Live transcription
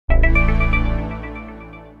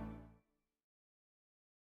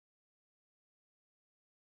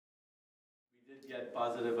get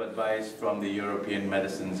positive advice from the European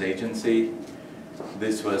Medicines Agency.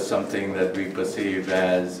 This was something that we perceive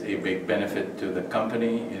as a big benefit to the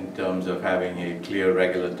company in terms of having a clear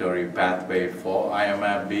regulatory pathway for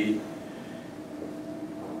Iomab-B.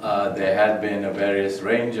 There had been a various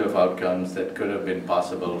range of outcomes that could have been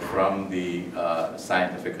possible from the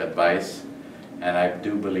scientific advice, and I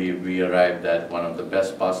do believe we arrived at one of the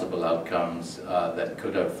best possible outcomes that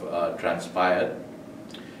could have transpired,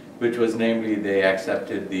 which was namely they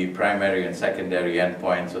accepted the primary and secondary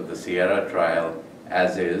endpoints of the Sierra trial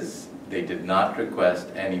as is. They did not request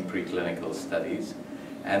any preclinical studies,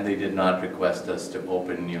 and they did not request us to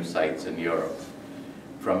open new sites in Europe.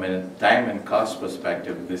 From a time and cost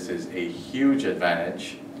perspective, this is a huge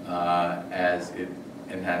advantage as it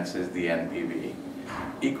enhances the NPV.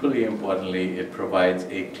 Equally importantly, it provides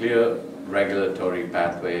a clear regulatory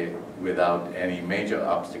pathway without any major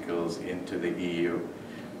obstacles into the EU,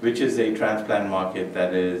 which is a transplant market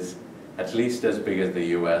that is at least as big as the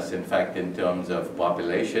US. In fact, in terms of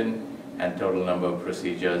population and total number of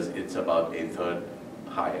procedures, it's about a third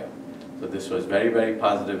higher. So this was very, very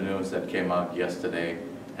positive news that came out yesterday,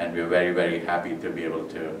 and we're very, very happy to be able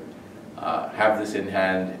to have this in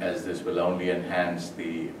hand, as this will only enhance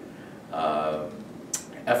the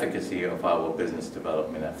efficacy of our business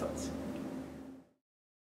development efforts.